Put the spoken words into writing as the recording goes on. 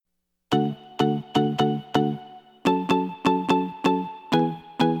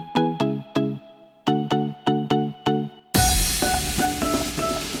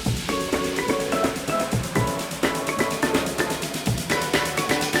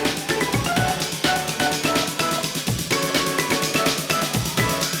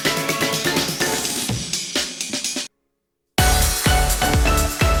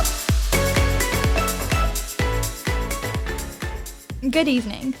Good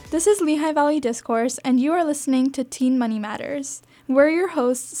evening. This is Lehigh Valley Discourse, and you are listening to Teen Money Matters. We're your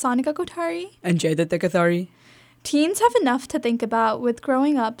hosts, Sanika Kothari and Jayaditya Kothari. Teens have enough to think about with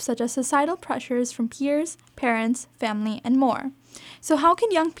growing up, such as societal pressures from peers, parents, family, and more. So how can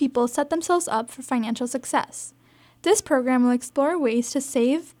young people set themselves up for financial success? This program will explore ways to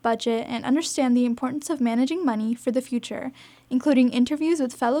save, budget, and understand the importance of managing money for the future, including interviews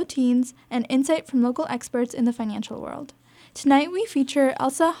with fellow teens and insight from local experts in the financial world. Tonight we feature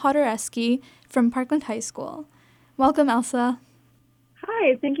Elsa Hoderewski from Parkland High School. Welcome, Elsa.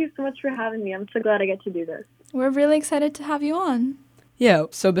 Hi, thank you so much for having me. I'm so glad I get to do this. We're really excited to have you on. Yeah,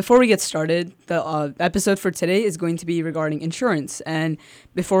 so before we get started, the episode for today is going to be regarding insurance. And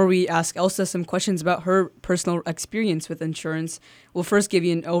before we ask Elsa some questions about her personal experience with insurance, we'll first give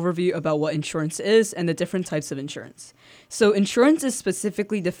you an overview about what insurance is and the different types of insurance. So insurance is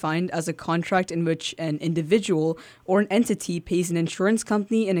specifically defined as a contract in which an individual or an entity pays an insurance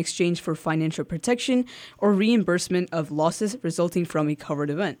company in exchange for financial protection or reimbursement of losses resulting from a covered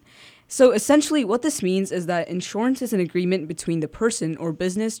event. So essentially what this means is that insurance is an agreement between the person or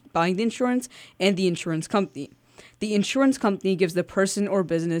business buying the insurance and the insurance company. The insurance company gives the person or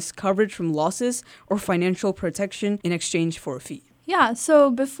business coverage from losses or financial protection in exchange for a fee. Yeah,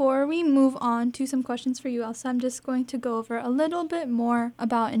 so before we move on to some questions for you, Elsa, I'm just going to go over a little bit more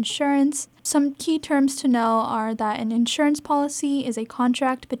about insurance. Some key terms to know are that an insurance policy is a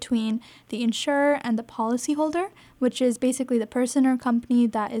contract between the insurer and the policyholder, which is basically the person or company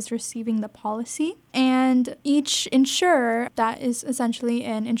that is receiving the policy. And each insurer, that is essentially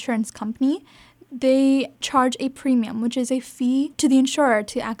an insurance company, they charge a premium, which is a fee to the insurer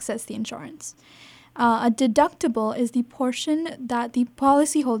to access the insurance. A deductible is the portion that the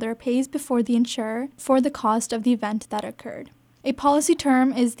policyholder pays before the insurer for the cost of the event that occurred. A policy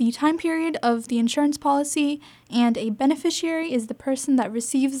term is the time period of the insurance policy, and a beneficiary is the person that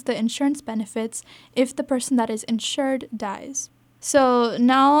receives the insurance benefits if the person that is insured dies. So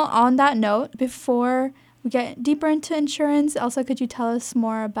now on that note, before we get deeper into insurance, Elsa, could you tell us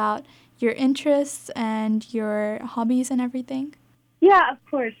more about your interests and your hobbies and everything? Yeah, of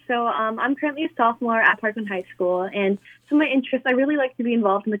course. So I'm currently a sophomore at Parkland High School, and some of my interests, I really like to be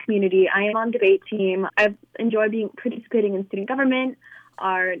involved in the community. I am on debate team. I enjoy participating in student government,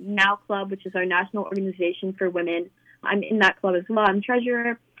 our NOW Club, which is our national organization for women. I'm in that club as well. I'm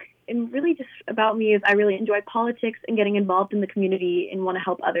treasurer. And really just about me is I really enjoy politics and getting involved in the community and want to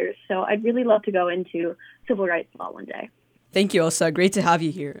help others. So I'd really love to go into civil rights law one day. Thank you, Elsa. Great to have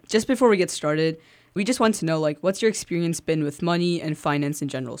you here. Just before we get started, we just want to know, what's your experience been with money and finance in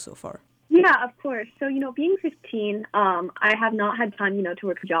general so far? Yeah, of course. So, being 15, I have not had time, to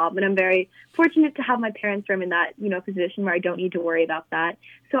work a job, and I'm very fortunate to have my parents where I'm in that, position where I don't need to worry about that.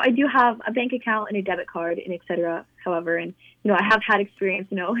 So I do have a bank account and a debit card and et cetera, however, and, I have had experience,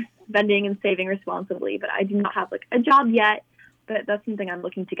 spending and saving responsibly, but I do not have, a job yet, but that's something I'm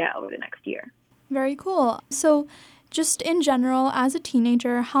looking to get over the next year. Very cool. So just in general, as a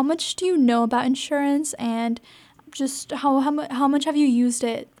teenager, how much do you know about insurance, and just how much have you used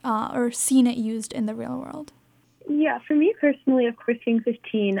it or seen it used in the real world? Yeah, for me personally, of course, being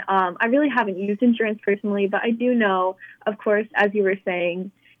 15, I really haven't used insurance personally, but I do know, of course, as you were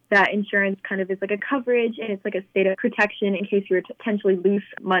saying, that insurance kind of is like a coverage and it's like a state of protection in case you were to potentially lose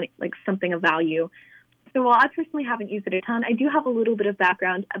money, like something of value. So while I personally haven't used it a ton, I do have a little bit of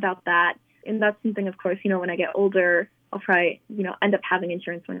background about that. And that's something, of course, when I get older, I'll probably, end up having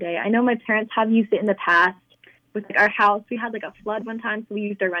insurance one day. I know my parents have used it in the past with our house. We had a flood one time, so we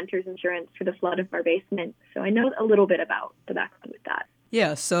used our renter's insurance for the flood of our basement. So I know a little bit about the background with that.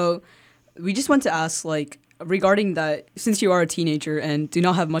 Yeah, so we just want to ask, regarding that, since you are a teenager and do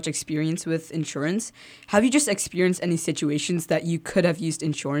not have much experience with insurance, have you just experienced any situations that you could have used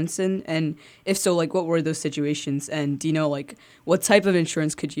insurance in? And if so, what were those situations? And do you know, what type of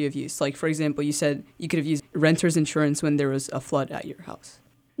insurance could you have used? For example, you said you could have used renter's insurance when there was a flood at your house.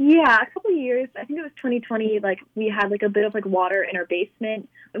 Yeah, a couple of years, I think it was 2020, we had a bit of water in our basement,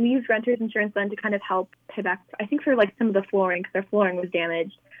 and we used renter's insurance then to kind of help pay back, I think for some of the flooring, because our flooring was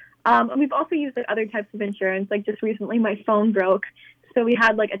damaged. And we've also used other types of insurance. Just recently, my phone broke, so we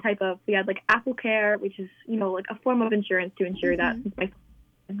had we had Apple Care, which is a form of insurance to ensure that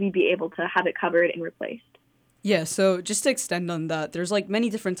we'd be able to have it covered and replaced. Yeah, so just to extend on that, there's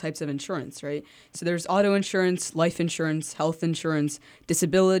many different types of insurance, right? So there's auto insurance, life insurance, health insurance,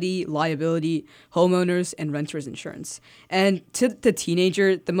 disability, liability, homeowners, and renters insurance. And to the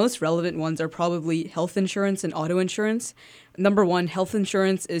teenager, the most relevant ones are probably health insurance and auto insurance. Number one, health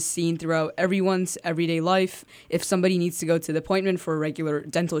insurance is seen throughout everyone's everyday life. If somebody needs to go to the appointment for a regular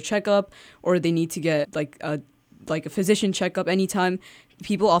dental checkup, or they need to get like a physician checkup anytime,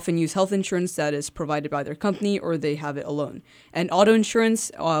 people often use health insurance that is provided by their company or they have it alone. And auto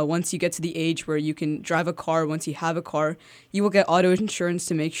insurance, once you get to the age where you can drive a car, once you have a car, you will get auto insurance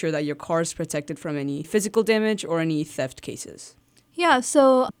to make sure that your car is protected from any physical damage or any theft cases. Yeah,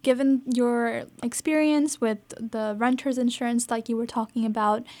 so given your experience with the renter's insurance like you were talking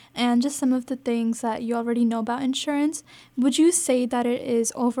about and just some of the things that you already know about insurance, would you say that it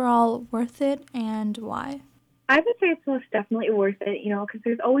is overall worth it and why? I would say it's most definitely worth it, because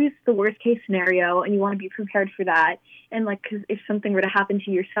there's always the worst case scenario and you want to be prepared for that. And because if something were to happen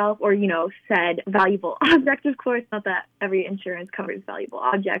to yourself or, said valuable object, of course, not that every insurance covers valuable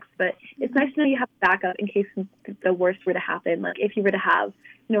objects, but it's nice to know you have backup in case the worst were to happen. Like if you were to have,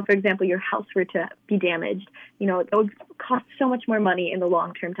 for example, your house were to be damaged, it would cost so much more money in the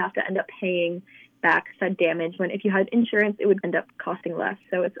long term to have to end up paying back said damage when if you had insurance, it would end up costing less.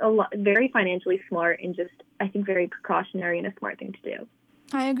 So it's very financially smart and just, I think, very precautionary and a smart thing to do.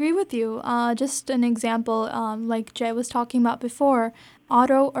 I agree with you. Just an example, like Jay was talking about before,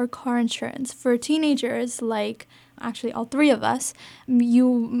 auto or car insurance. For teenagers, like actually all three of us,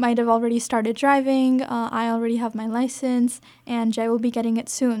 you might have already started driving. I already have my license, and Jay will be getting it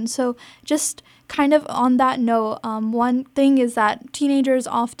soon. So just kind of on that note, one thing is that teenagers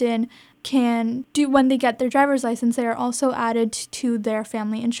often can do when they get their driver's license, they are also added to their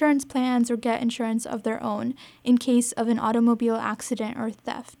family insurance plans or get insurance of their own in case of an automobile accident or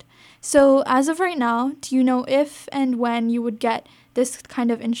theft. So as of right now, do you know if and when you would get this kind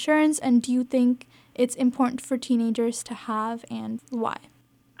of insurance, and do you think it's important for teenagers to have, and why?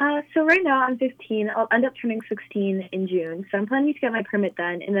 So right now I'm 15. I'll end up turning 16 in June. So I'm planning to get my permit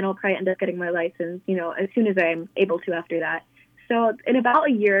then, and then I'll probably end up getting my license, as soon as I'm able to after that. So in about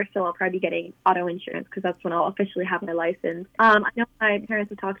a year or so, I'll probably be getting auto insurance because that's when I'll officially have my license. I know my parents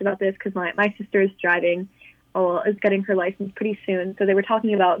have talked about this because my sister is driving, is getting her license pretty soon. So they were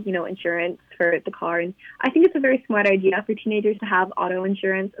talking about, insurance for the car. And I think it's a very smart idea for teenagers to have auto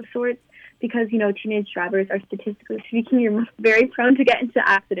insurance of sorts because, teenage drivers are statistically speaking, very prone to get into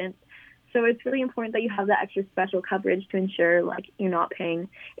accidents. So it's really important that you have that extra special coverage to ensure, you're not paying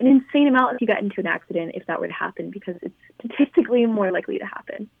an insane amount if you get into an accident if that were to happen, because it's statistically more likely to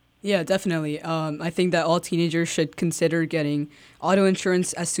happen. Yeah, definitely. I think that all teenagers should consider getting auto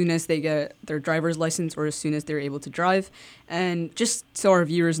insurance as soon as they get their driver's license or as soon as they're able to drive. And just so our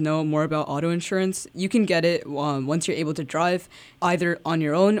viewers know more about auto insurance, you can get it once you're able to drive, either on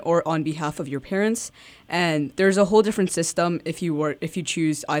your own or on behalf of your parents. And there's a whole different system if you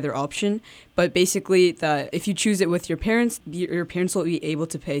choose either option. But basically, that if you choose it with your parents will be able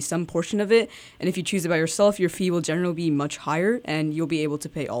to pay some portion of it. And if you choose it by yourself, your fee will generally be much higher and you'll be able to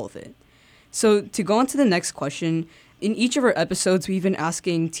pay all of it. So to go on to the next question, in each of our episodes, we've been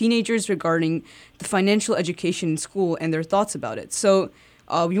asking teenagers regarding the financial education in school and their thoughts about it. So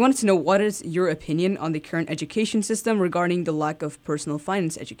we wanted to know, what is your opinion on the current education system regarding the lack of personal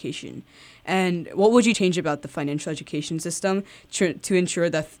finance education? And what would you change about the financial education system to ensure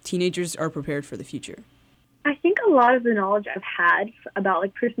that teenagers are prepared for the future? I think a lot of the knowledge I've had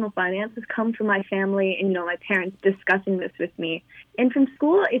about personal finance has come from my family and, my parents discussing this with me. And from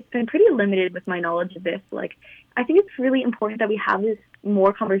school, it's been pretty limited with my knowledge of this. I think it's really important that we have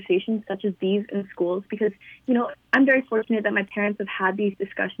more conversations such as these in schools because, I'm very fortunate that my parents have had these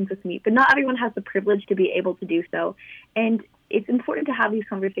discussions with me, but not everyone has the privilege to be able to do so. And it's important to have these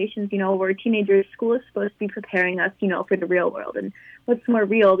conversations, where teenagers, school is supposed to be preparing us, for the real world. And what's more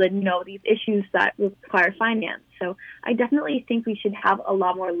real than, these issues that require finance. So I definitely think we should have a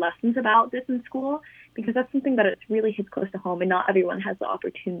lot more lessons about this in school because that's something that it really hits close to home and not everyone has the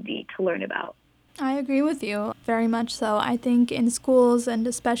opportunity to learn about. I agree with you, very much so. I think in schools and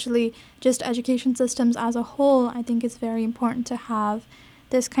especially just education systems as a whole, I think it's very important to have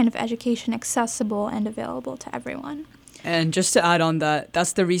this kind of education accessible and available to everyone. And just to add on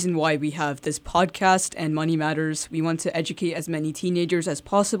that's the reason why we have this podcast and Money Matters. We want to educate as many teenagers as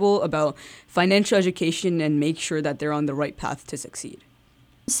possible about financial education and make sure that they're on the right path to succeed.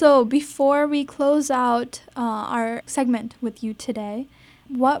 So before we close out our segment with you today,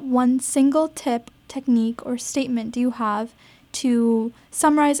 what one single tip, technique, or statement do you have to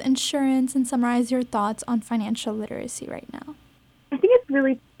summarize insurance and summarize your thoughts on financial literacy right now? I think it's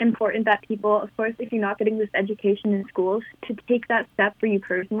really important that people, of course, if you're not getting this education in schools, to take that step for you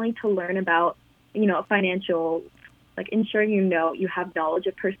personally to learn about, financial, ensuring you have knowledge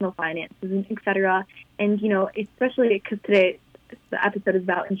of personal finances, et cetera. And, especially because today the episode is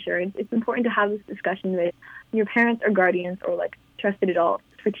about insurance, it's important to have this discussion with your parents or guardians or trusted adults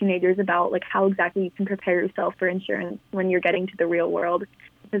for teenagers about how exactly you can prepare yourself for insurance when you're getting to the real world.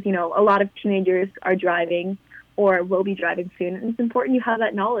 Because, a lot of teenagers are driving or will be driving soon. And it's important you have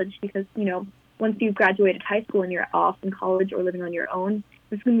that knowledge because, once you've graduated high school and you're off in college or living on your own,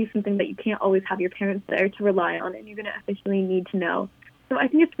 it's going to be something that you can't always have your parents there to rely on, and you're going to officially need to know. So I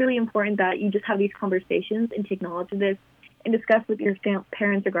think it's really important that you just have these conversations and take knowledge of this and discuss with your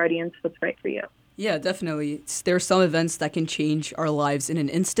parents or guardians what's right for you. Yeah, definitely. There are some events that can change our lives in an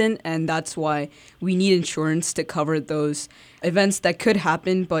instant, and that's why we need insurance to cover those events that could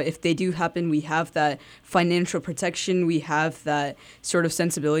happen. But if they do happen, we have that financial protection. We have that sort of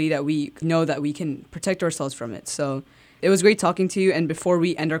sensibility that we know that we can protect ourselves from it. So it was great talking to you. And before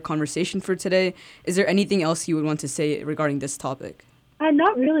we end our conversation for today, is there anything else you would want to say regarding this topic?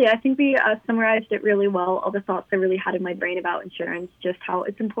 Not really. I think we summarized it really well, all the thoughts I really had in my brain about insurance, just how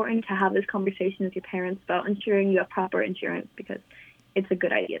it's important to have this conversation with your parents about ensuring you have proper insurance because it's a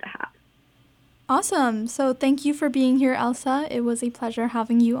good idea to have. Awesome. So thank you for being here, Elsa. It was a pleasure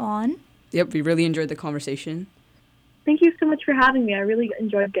having you on. Yep, we really enjoyed the conversation. Thank you so much for having me. I really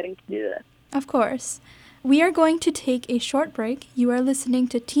enjoyed getting to do this. Of course. We are going to take a short break. You are listening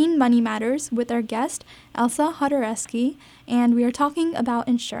to Teen Money Matters with our guest, Elsa Hoderewski, and we are talking about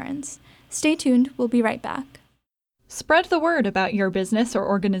insurance. Stay tuned. We'll be right back. Spread the word about your business or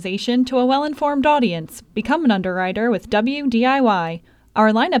organization to a well-informed audience. Become an underwriter with WDIY.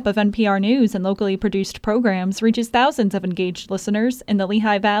 Our lineup of NPR News and locally produced programs reaches thousands of engaged listeners in the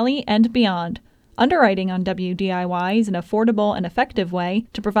Lehigh Valley and beyond. Underwriting on WDIY is an affordable and effective way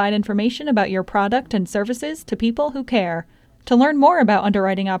to provide information about your product and services to people who care. To learn more about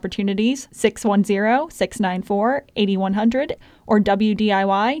underwriting opportunities, 610-694-8100 or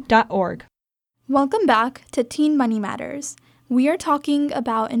WDIY.org. Welcome back to Teen Money Matters. We are talking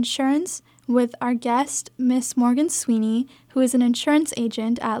about insurance with our guest, Miss Morgan Sweeney, who is an insurance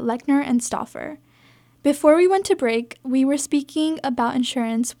agent at Lechner and Stauffer. Before we went to break, we were speaking about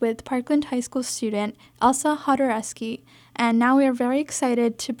insurance with Parkland High School student Elsa Hoderewski, and now we are very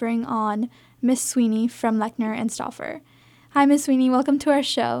excited to bring on Miss Sweeney from Lechner and Stauffer. Hi, Miss Sweeney. Welcome to our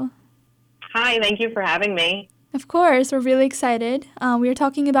show. Hi, thank you for having me. Of course, we're really excited. We are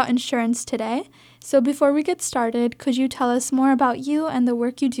talking about insurance today. So before we get started, could you tell us more about you and the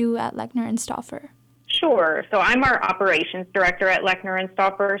work you do at Lechner and Stauffer? Sure. So I'm our operations director at Lechner and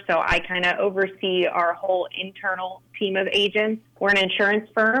Stauffer, so I kind of oversee our whole internal team of agents. We're an insurance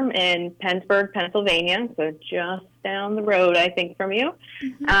firm in Pennsburg, Pennsylvania, so just down the road, I think, from you.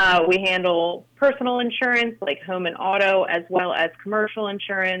 Mm-hmm. We handle personal insurance like home and auto, as well as commercial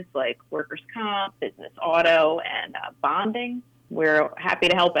insurance like workers' comp, business auto, and bonding. We're happy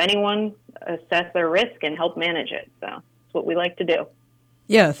to help anyone assess their risk and help manage it. So that's what we like to do.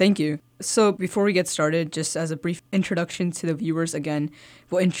 Yeah, thank you. So before we get started, just as a brief introduction to the viewers again,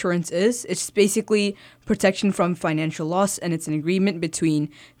 what insurance is, it's basically protection from financial loss, and it's an agreement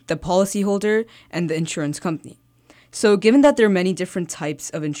between the policyholder and the insurance company. So given that there are many different types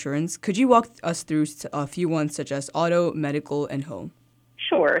of insurance, could you walk us through a few ones such as auto, medical, and home?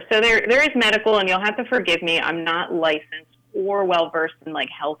 Sure. So there is medical, and you'll have to forgive me. I'm not licensed or well-versed in like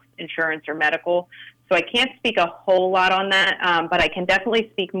health insurance or medical. So I can't speak a whole lot on that, but I can definitely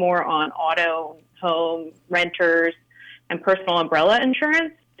speak more on auto, home, renters, and personal umbrella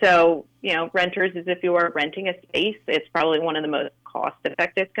insurance. So, renters is if you are renting a space, it's probably one of the most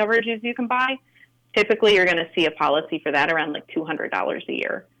cost-effective coverages you can buy. Typically, you're going to see a policy for that around like $200 a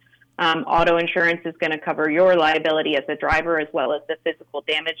year. Auto insurance is going to cover your liability as a driver as well as the physical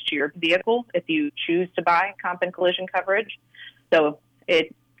damage to your vehicle if you choose to buy comp and collision coverage. So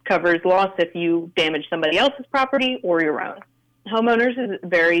it covers loss if you damage somebody else's property or your own. Homeowners is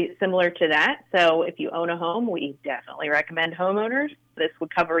very similar to that. So if you own a home, we definitely recommend homeowners. This would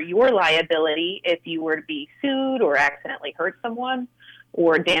cover your liability if you were to be sued or accidentally hurt someone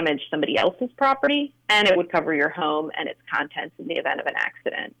or damage somebody else's property, and it would cover your home and its contents in the event of an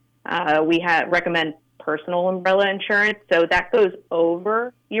accident. We recommend personal umbrella insurance, so that goes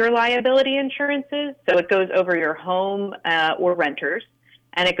over your liability insurances. So it goes over your home or renters,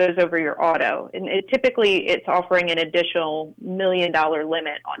 and it goes over your auto. And typically, it's offering an additional $1 million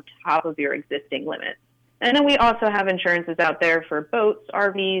limit on top of your existing limits. And then we also have insurances out there for boats,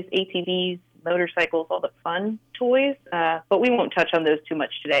 RVs, ATVs, motorcycles, all the fun toys, but we won't touch on those too much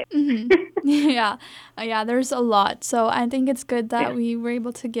today. Mm-hmm. Yeah, there's a lot. So I think it's good that we were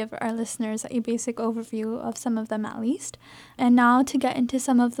able to give our listeners a basic overview of some of them at least. And now to get into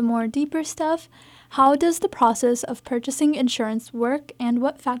some of the more deeper stuff, how does the process of purchasing insurance work and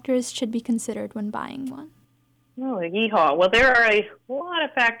what factors should be considered when buying one? Oh, yeehaw. Well, there are a lot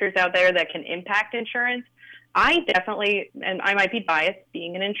of factors out there that can impact insurance. I definitely, and I might be biased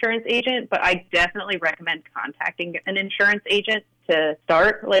being an insurance agent, but I definitely recommend contacting an insurance agent to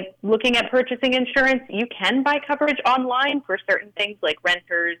start like looking at purchasing insurance. You can buy coverage online for certain things like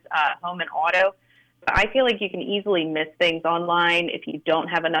renters, home and auto. But I feel like you can easily miss things online if you don't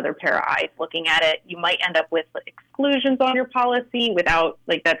have another pair of eyes looking at it. You might end up with exclusions on your policy without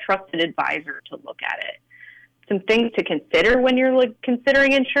like that trusted advisor to look at it. Some things to consider when you're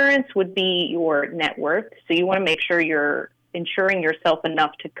considering insurance would be your net worth. So you want to make sure you're insuring yourself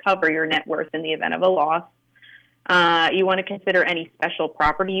enough to cover your net worth in the event of a loss. You want to consider any special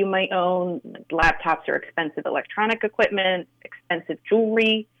property you might own, like laptops or expensive electronic equipment, expensive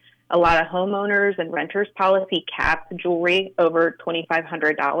jewelry. A lot of homeowners and renters policy cap jewelry over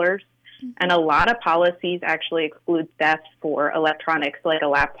 $2,500. And a lot of policies actually exclude theft for electronics like a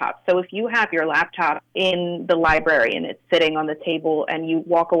laptop. So if you have your laptop in the library and it's sitting on the table and you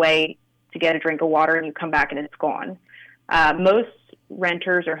walk away to get a drink of water and you come back and it's gone, most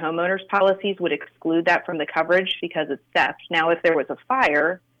renters or homeowners policies would exclude that from the coverage because it's theft. Now, if there was a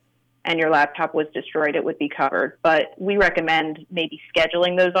fire and your laptop was destroyed, it would be covered. But we recommend maybe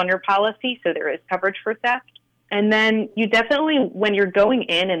scheduling those on your policy so there is coverage for theft. And then you definitely, when you're going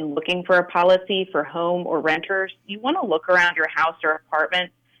in and looking for a policy for home or renters, you want to look around your house or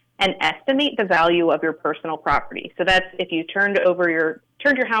apartment and estimate the value of your personal property. So that's if you turned your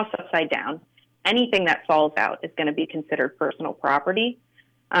house upside down, anything that falls out is going to be considered personal property.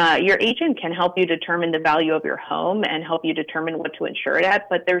 Your agent can help you determine the value of your home and help you determine what to insure it at,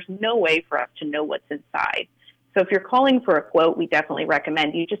 but there's no way for us to know what's inside. So if you're calling for a quote, we definitely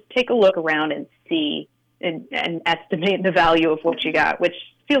recommend you just take a look around and see and estimate the value of what you got, which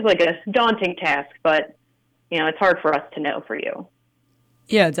feels like a daunting task, but it's hard for us to know for you.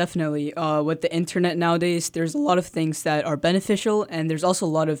 Yeah, definitely. With the internet nowadays, there's a lot of things that are beneficial, and there's also a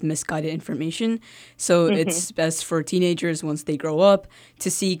lot of misguided information. So it's best for teenagers once they grow up to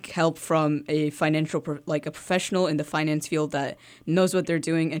seek help from a a professional in the finance field that knows what they're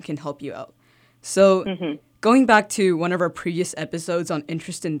doing and can help you out. So going back to one of our previous episodes on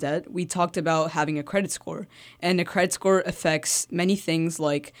interest and debt, we talked about having a credit score. And a credit score affects many things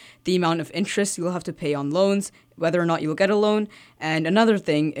like the amount of interest you'll have to pay on loans, whether or not you'll get a loan, and another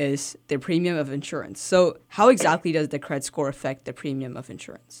thing is the premium of insurance. So how exactly does the credit score affect the premium of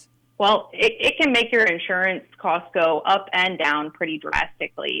insurance? Well, it can make your insurance costs go up and down pretty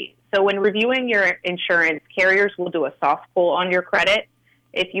drastically. So when reviewing your insurance, carriers will do a soft pull on your credit.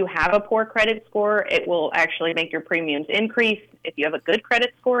 If you have a poor credit score, it will actually make your premiums increase. If you have a good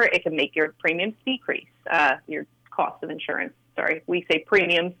credit score, it can make your premiums decrease, your cost of insurance. Sorry, we say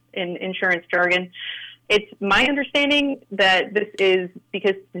premiums in insurance jargon. It's my understanding that this is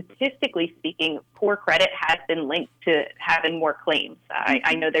because statistically speaking, poor credit has been linked to having more claims.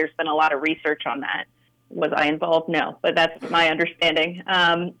 I know there's been a lot of research on that. Was I involved? No, but that's my understanding.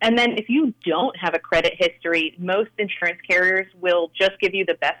 And then if you don't have a credit history, most insurance carriers will just give you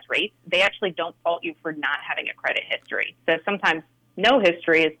the best rates. They actually don't fault you for not having a credit history. So sometimes no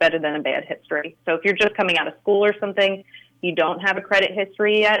history is better than a bad history. So if you're just coming out of school or something, you don't have a credit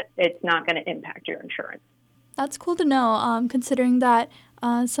history yet, it's not going to impact your insurance. That's cool to know, considering that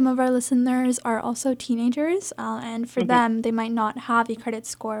some of our listeners are also teenagers, and for them, they might not have a credit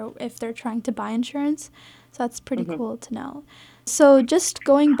score if they're trying to buy insurance. So that's pretty cool to know. So just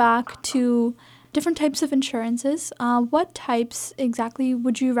going back to different types of insurances, what types exactly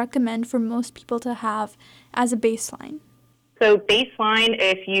would you recommend for most people to have as a baseline? So baseline,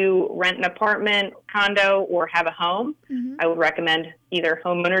 if you rent an apartment, condo, or have a home, I would recommend either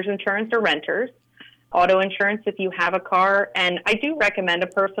homeowners insurance or renters. Auto insurance if you have a car, and I do recommend a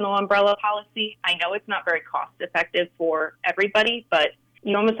personal umbrella policy. I know it's not very cost effective for everybody, but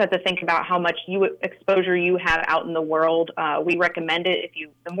you almost have to think about how much exposure you have out in the world. We recommend it.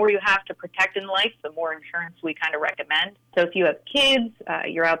 The more you have to protect in life, the more insurance we kind of recommend. So if you have kids,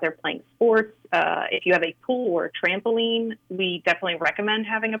 you're out there playing sports, if you have a pool or a trampoline, we definitely recommend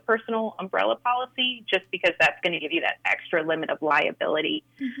having a personal umbrella policy just because that's going to give you that extra limit of liability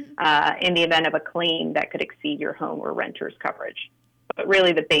in the event of a claim that could exceed your home or renter's coverage. But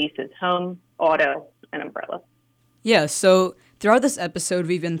really the base is home, auto, and umbrella. Yeah, so throughout this episode,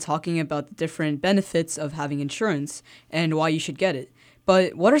 we've been talking about the different benefits of having insurance and why you should get it.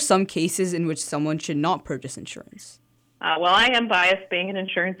 But what are some cases in which someone should not purchase insurance? Well, I am biased being an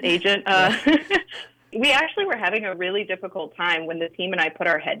insurance agent. We actually were having a really difficult time when the team and I put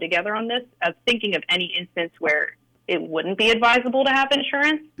our head together on this of thinking of any instance where it wouldn't be advisable to have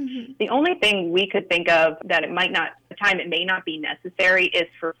insurance. The only thing we could think of that it may not be necessary is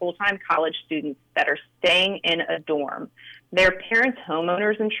for full-time college students that are staying in a dorm. Their parents'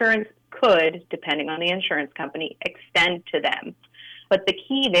 homeowners insurance could, depending on the insurance company, extend to them. But the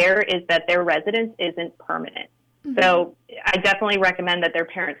key there is that their residence isn't permanent. So I definitely recommend that their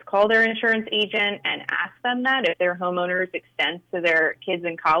parents call their insurance agent and ask them that if their homeowners extend to their kids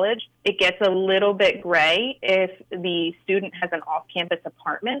in college. It gets a little bit gray if the student has an off-campus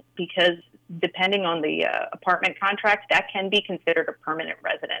apartment, because depending on the apartment contract, that can be considered a permanent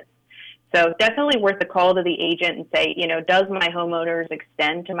residence. So definitely worth a call to the agent and say, does my homeowners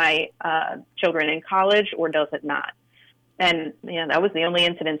extend to my children in college, or does it not? And that was the only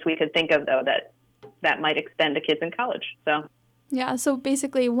incidents we could think of, though, that might extend to kids in college. So yeah, so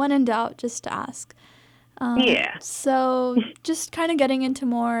basically, when in doubt, just ask. Yeah. So just kind of getting into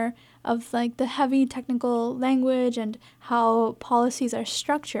more of like the heavy technical language and how policies are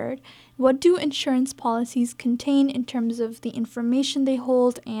structured. What do insurance policies contain in terms of the information they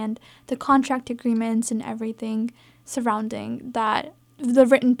hold and the contract agreements and everything surrounding that, the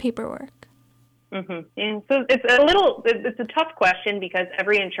written paperwork? And so it's a tough question because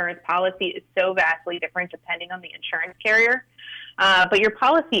every insurance policy is so vastly different depending on the insurance carrier. But your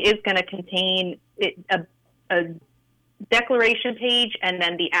policy is going to contain a declaration page and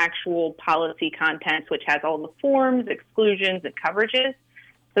then the actual policy contents, which has all the forms, exclusions, and coverages.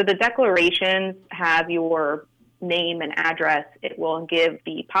 So the declarations have your name and address. It will give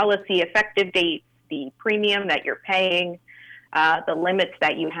the policy effective date, the premium that you're paying, the limits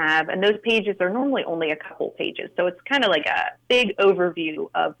that you have. And those pages are normally only a couple pages. So it's kind of like a big overview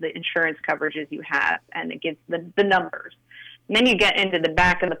of the insurance coverages you have, and it gives the numbers. And then you get into the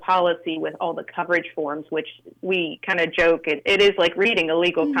back of the policy with all the coverage forms, which we kind of joke, it is like reading a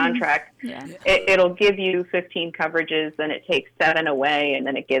legal contract. Yeah. It'll give you 15 coverages, then it takes 7 away, and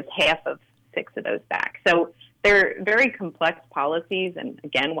then it gives half of 6 of those back. So they're very complex policies, and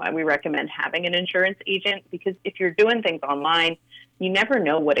again, why we recommend having an insurance agent, because if you're doing things online, you never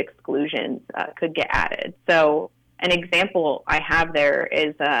know what exclusions could get added. So an example I have there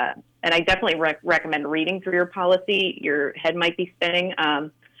is, and I definitely recommend reading through your policy. Your head might be spinning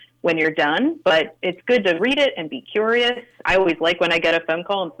when you're done, but it's good to read it and be curious. I always like when I get a phone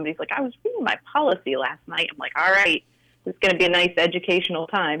call and somebody's like, I was reading my policy last night. I'm like, all right, this is going to be a nice educational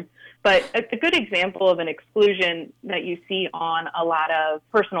time. But a good example of an exclusion that you see on a lot of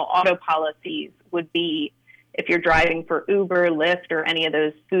personal auto policies would be if you're driving for Uber, Lyft, or any of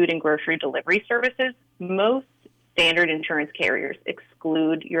those food and grocery delivery services. Most standard insurance carriers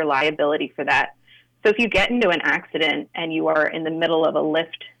exclude your liability for that. So if you get into an accident and you are in the middle of a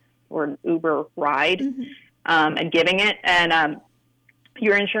Lyft or an Uber ride and giving it, and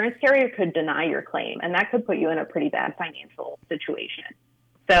your insurance carrier could deny your claim, and that could put you in a pretty bad financial situation.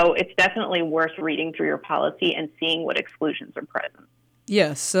 So it's definitely worth reading through your policy and seeing what exclusions are present.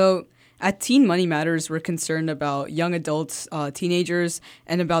 Yeah, so at Teen Money Matters, we're concerned about young adults, teenagers,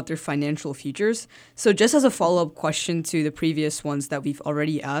 and about their financial futures. So just as a follow-up question to the previous ones that we've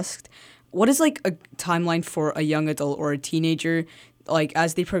already asked, what is like a timeline for a young adult or a teenager, like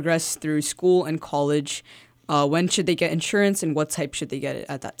as they progress through school and college? When should they get insurance, and what type should they get it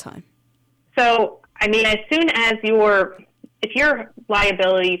at that time? So, I mean, as soon as if your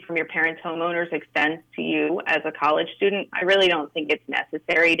liability from your parents' homeowners extends to you as a college student, I really don't think it's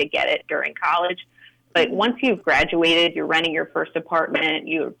necessary to get it during college. But once you've graduated, you're renting your first apartment,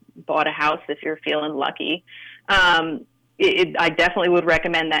 you bought a house if you're feeling lucky, I definitely would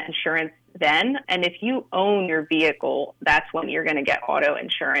recommend that insurance then. And if you own your vehicle, that's when you're going to get auto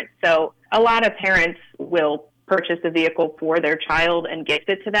insurance. So a lot of parents will purchase a vehicle for their child and gift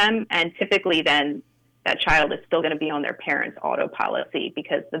it to them, and typically then that child is still going to be on their parents' auto policy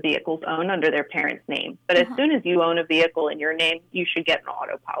because the vehicle's owned under their parents' name. But as soon as you own a vehicle in your name, you should get an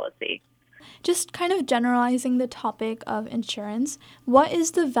auto policy. Just kind of generalizing the topic of insurance, what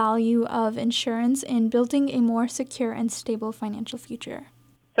is the value of insurance in building a more secure and stable financial future?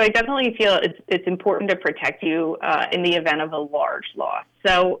 So I definitely feel it's important to protect you in the event of a large loss.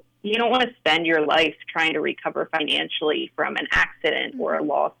 So you don't want to spend your life trying to recover financially from an accident or a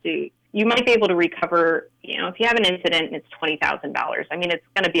lawsuit. You might be able to recover, if you have an incident and it's $20,000. I mean, it's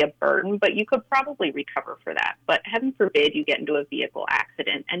going to be a burden, but you could probably recover for that. But heaven forbid you get into a vehicle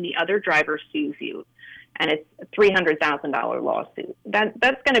accident and the other driver sues you, and it's a $300,000 lawsuit.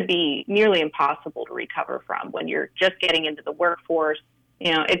 That's going to be nearly impossible to recover from when you're just getting into the workforce.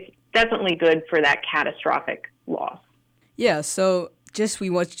 It's definitely good for that catastrophic loss. Yeah, so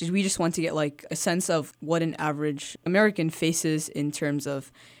we just want to get like a sense of what an average American faces in terms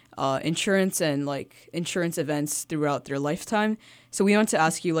of insurance and like insurance events throughout their lifetime. So we want to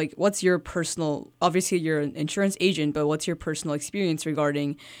ask you, like, what's your personal, obviously you're an insurance agent, but what's your personal experience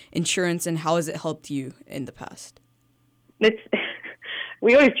regarding insurance and how has it helped you in the past?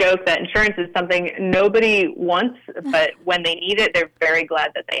 we always joke that insurance is something nobody wants, but when they need it, they're very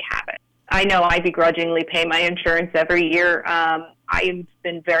glad that they have it. I know I begrudgingly pay my insurance every year. I've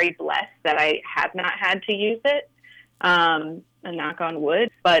been very blessed that I have not had to use it, and knock on wood.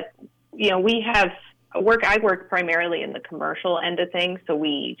 But, we have I work primarily in the commercial end of things, so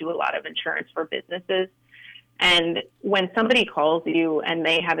we do a lot of insurance for businesses. And when somebody calls you and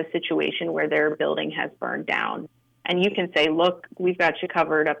they have a situation where their building has burned down, and you can say, look, we've got you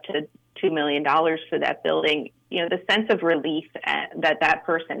covered up to $2 million for that building, the sense of relief that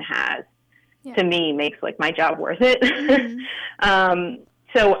person has, to me, makes like my job worth it. Mm-hmm.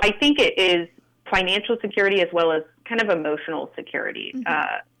 So I think it is financial security as well as kind of emotional security,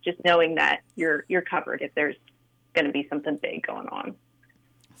 just knowing that you're covered if there's going to be something big going on.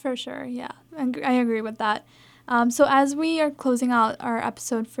 For sure, yeah. I agree with that. So as we are closing out our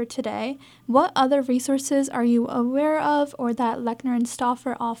episode for today, what other resources are you aware of or that Lechner and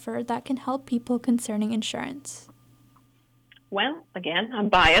Stauffer offer that can help people concerning insurance? Well, again, I'm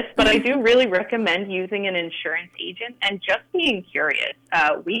biased, but I do really recommend using an insurance agent and just being curious.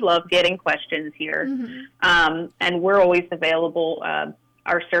 We love getting questions here, and we're always available.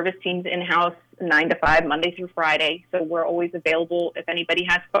 Our service team's in-house 9 to 5, Monday through Friday, so we're always available. If anybody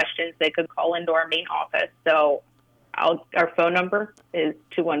has questions, they could call into our main office. So our phone number is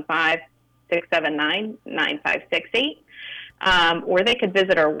 215-679-9568, or they could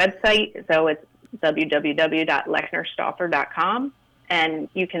visit our website. So it's www.lechnerstauffer.com, and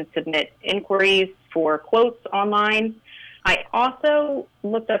you can submit inquiries for quotes online. I also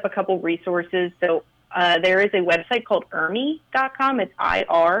looked up a couple resources. So there is a website called IRMI.com. It's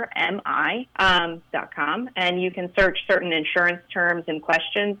IRMI.com, and you can search certain insurance terms and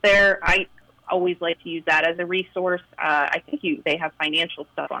questions there. I always like to use that as a resource. I think they have financial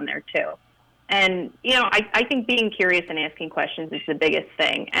stuff on there too. And, I think being curious and asking questions is the biggest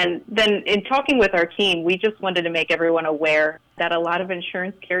thing. And then in talking with our team, we just wanted to make everyone aware that a lot of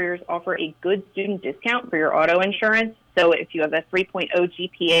insurance carriers offer a good student discount for your auto insurance. So if you have a 3.0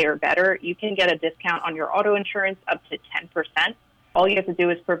 GPA or better, you can get a discount on your auto insurance up to 10%. All you have to do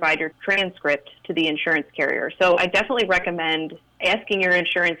is provide your transcript to the insurance carrier. So I definitely recommend asking your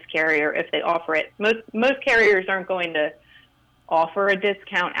insurance carrier if they offer it. Most carriers aren't going to offer a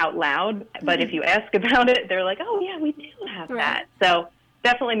discount out loud, but if you ask about it, they're like, oh yeah, we do have that. So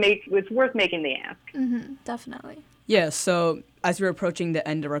definitely it's worth making the ask. Definitely. Yeah, so as we're approaching the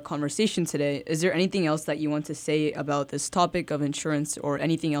end of our conversation today, is there anything else that you want to say about this topic of insurance or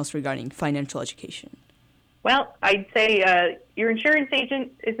anything else regarding financial education? Well, I'd say your insurance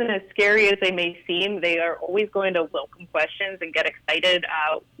agent isn't as scary as they may seem. They are always going to welcome questions and get excited.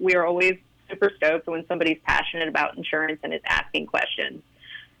 We are always super stoked when somebody's passionate about insurance and is asking questions.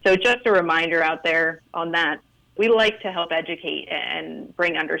 So just a reminder out there on that, we like to help educate and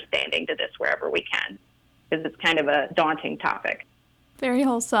bring understanding to this wherever we can, because it's kind of a daunting topic. Very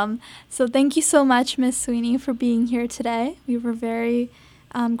wholesome. So thank you so much, Ms. Sweeney, for being here today. We were very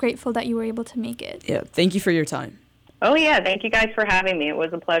grateful that you were able to make it. Yeah, thank you for your time. Oh yeah, thank you guys for having me. It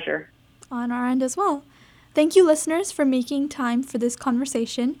was a pleasure. On our end as well. Thank you, listeners, for making time for this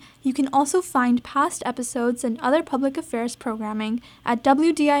conversation. You can also find past episodes and other public affairs programming at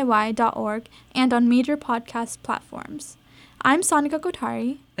wdiy.org and on major podcast platforms. I'm Sanika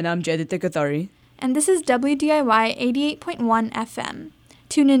Kothari. And I'm Jayaditya Kothari. And this is WDIY 88.1 FM.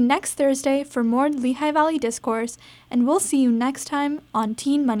 Tune in next Thursday for more Lehigh Valley Discourse, and we'll see you next time on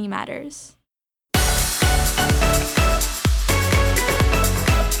Teen Money Matters.